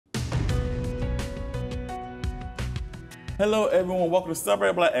Hello, everyone. Welcome to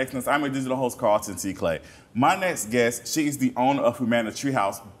Celebrate Black Excellence. I'm your digital host, Carlton T. Clay. My next guest, she is the owner of Humanitree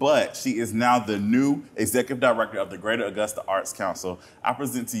House, but she is now the new executive director of the Greater Augusta Arts Council. I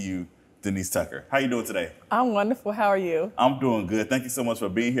present to you Denise Tucker. How you doing today? I'm wonderful. How are you? I'm doing good. Thank you so much for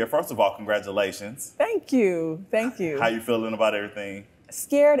being here. First of all, congratulations. Thank you. Thank you. How you feeling about everything?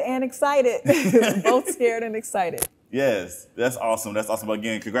 Scared and excited. Both scared and excited. Yes, that's awesome. That's awesome.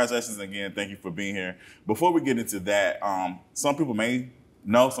 Again, congratulations again. Thank you for being here. Before we get into that, some people may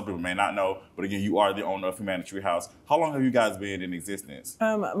know, some people may not know, but again, you are the owner of Humanitree House. How long have you guys been in existence?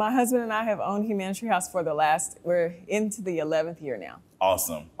 My husband and I have owned Humanitree House for we're into the 11th year now.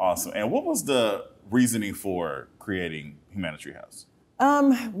 Awesome, awesome. And what was the reasoning for creating Humanitree House?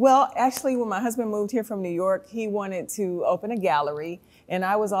 Well, actually, when my husband moved here from New York, he wanted to open a gallery, and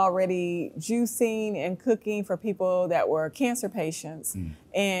I was already juicing and cooking for people that were cancer patients.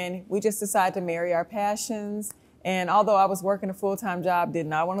 And we just decided to marry our passions. And although I was working a full-time job, did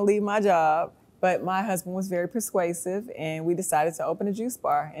not want to leave my job, but my husband was very persuasive, and we decided to open a juice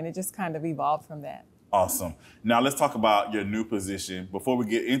bar, and it just kind of evolved from that. Awesome. Now let's talk about your new position. Before we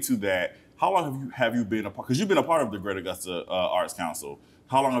get into that, how long have you been a part? Because you've been a part of the Greater Augusta Arts Council.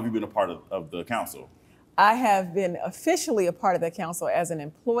 How long have you been a part of the council? I have been officially a part of the council as an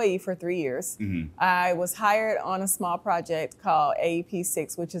employee for 3 years. I was hired on a small project called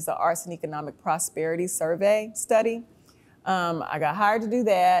AEP6, which is the Arts and Economic Prosperity Survey study. I got hired to do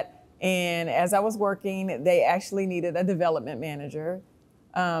that, and as I was working, they actually needed a development manager.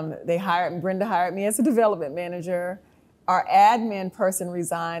 Brenda hired me as a development manager. Our admin person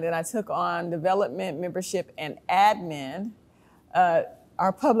resigned, and I took on development, membership, and admin.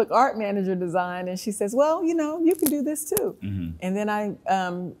 Our public art manager resigned, and she says, well, you know, you can do this too. And then I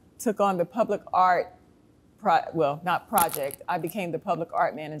took on the public art, I became the public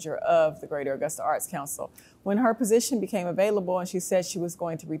art manager of the Greater Augusta Arts Council. When her position became available and she said she was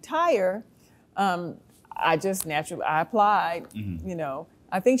going to retire, I applied, you know.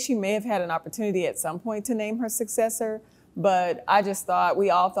 I think she may have had an opportunity at some point to name her successor, but I just thought, we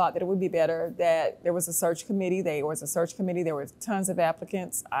all thought that it would be better that there was a search committee. There was a search committee. There were tons of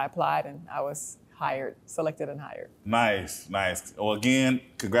applicants. I applied and I was selected and hired. Nice, nice. Well, again,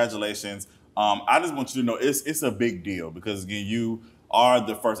 congratulations. I just want you to know it's a big deal because, again, you are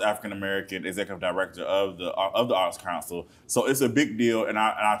the first African-American executive director of the Arts Council. So it's a big deal, and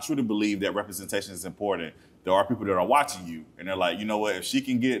I truly believe that representation is important. There are people that are watching you, and they're like, you know what, if she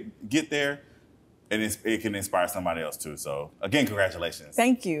can get there, and it can inspire somebody else too. So again, congratulations.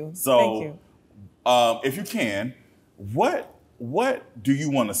 Thank you. So, thank you. If you can, what do you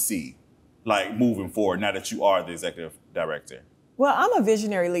want to see, like, moving forward now that you are the executive director? Well, I'm a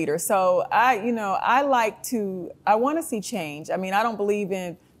visionary leader, so I want to see change. I mean, I don't believe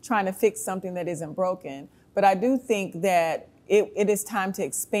in trying to fix something that isn't broken, but I do think that it is time to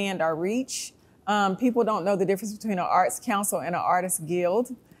expand our reach. People don't know the difference between an arts council and an artist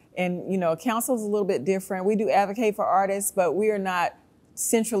guild. And, you know, a council is a little bit different. We do advocate for artists, but we are not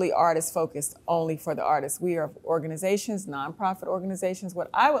centrally artist focused only for the artists. We are organizations, nonprofit organizations. What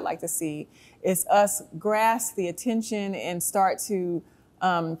I would like to see is us grasp the attention and start to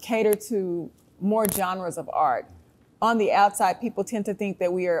cater to more genres of art. On the outside, people tend to think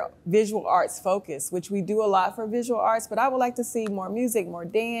that we are visual arts focused, which we do a lot for visual arts, but I would like to see more music, more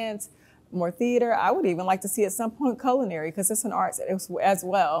dance, more theater. I would even like to see at some point culinary, because it's an arts as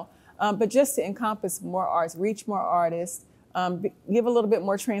well. But just to encompass more arts, reach more artists, give a little bit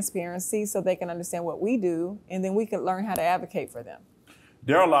more transparency so they can understand what we do, and then we can learn how to advocate for them.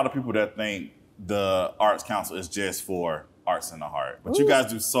 There are a lot of people that think the Arts Council is just for arts in the heart, but Ooh. You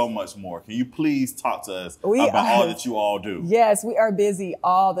guys do so much more. Can you please talk to us about all that you all do? Yes, we are busy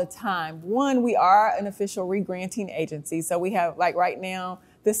all the time. One, we are an official re-granting agency. So we have, like right now,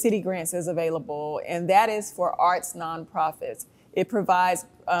 the City Grants is available, and that is for arts nonprofits. It provides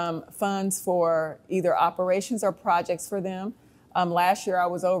funds for either operations or projects for them. Last year, I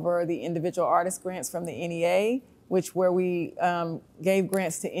was over the individual artist grants from the NEA, where we gave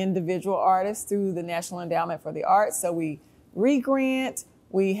grants to individual artists through the National Endowment for the Arts. So we re-grant,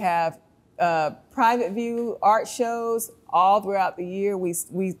 we have private view art shows all throughout the year. We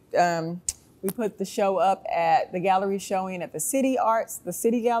put the show up at the gallery showing at the City Arts, the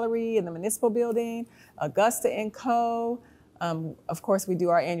City Gallery in the Municipal Building, Augusta & Co. Of course, we do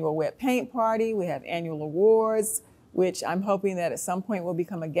our annual wet paint party. We have annual awards, which I'm hoping that at some point will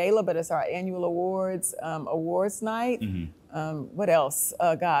become a gala, but it's our annual awards night. What else?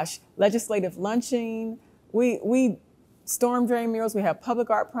 Legislative luncheon. We storm drain murals. We have public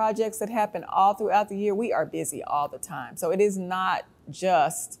art projects that happen all throughout the year. We are busy all the time. So it is not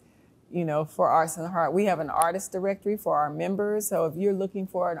just for Arts in the Heart. We have an artist directory for our members. So if you're looking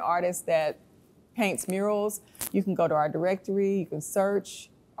for an artist that paints murals, you can go to our directory, you can search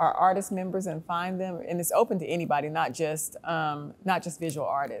our artist members and find them. And it's open to anybody, not just visual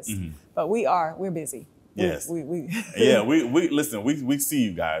artists. Mm-hmm. But we're busy. Yes. Yeah, listen, we see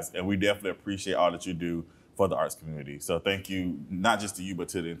you guys, and we definitely appreciate all that you do for the arts community. So thank you, not just to you, but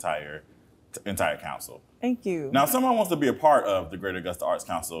to the entire council. Thank you. Now, if someone wants to be a part of the Greater Augusta Arts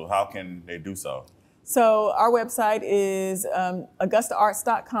Council, how can they do so? So our website is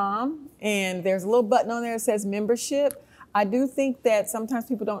augustaarts.com, and there's a little button on there that says membership. I do think that sometimes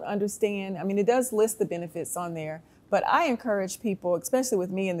people don't understand. I mean, it does list the benefits on there, but I encourage people, especially with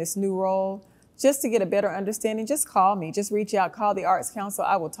me in this new role, just to get a better understanding, just call me, just reach out, call the Arts Council.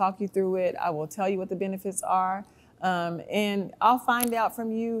 I will talk you through it. I will tell you what the benefits are. And I'll find out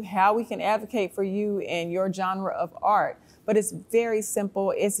from you how we can advocate for you and your genre of art. But it's very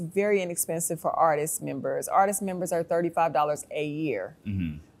simple. It's very inexpensive for artist members. Artist members are $35 a year.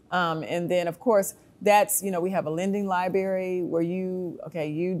 Mm-hmm. And then, of course, that's, we have a lending library where you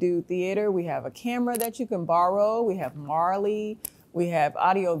do theater. We have a camera that you can borrow. We have Marley. We have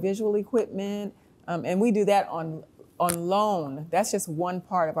audio-visual equipment. And we do that on loan. That's just one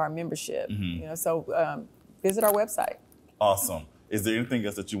part of our membership. Mm-hmm. So visit our website. Awesome. Is there anything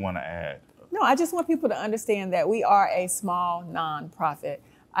else that you want to add? No, I just want people to understand that we are a small nonprofit.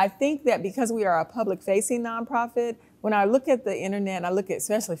 I think that because we are a public-facing nonprofit, when I look at the internet, I look at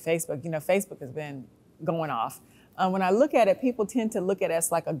especially Facebook, Facebook has been going off. When I look at it, people tend to look at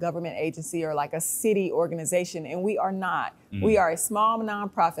us like a government agency or like a city organization, and we are not. Mm-hmm. We are a small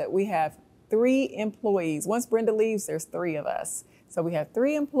nonprofit. We have 3 employees. Once Brenda leaves, there's 3 of us. So we have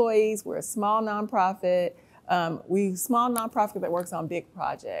 3 employees. We're a small nonprofit. Small nonprofit that works on big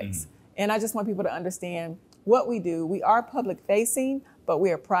projects. Mm-hmm. And I just want people to understand what we do. We are public facing, but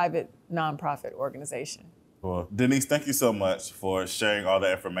we're a private nonprofit organization. Well, Denise, thank you so much for sharing all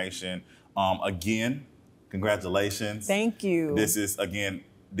that information. Again, congratulations. Thank you. This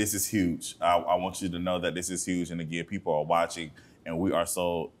is huge. I want you to know that this is huge. And again, people are watching, and we are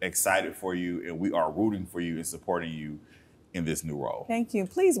so excited for you, and we are rooting for you and supporting you in this new role. Thank you.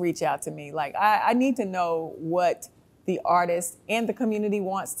 Please reach out to me. I need to know what the artist and the community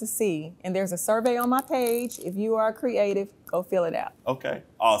wants to see. And there's a survey on my page. If you are creative, go fill it out. Okay,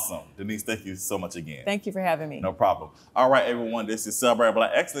 awesome. Denise, thank you so much again. Thank you for having me. No problem. All right, everyone, this is Celebrate Black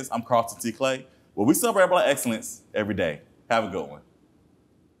Excellence. I'm Carlton T. Clay. Well, we celebrate Black excellence every day. Have a good one.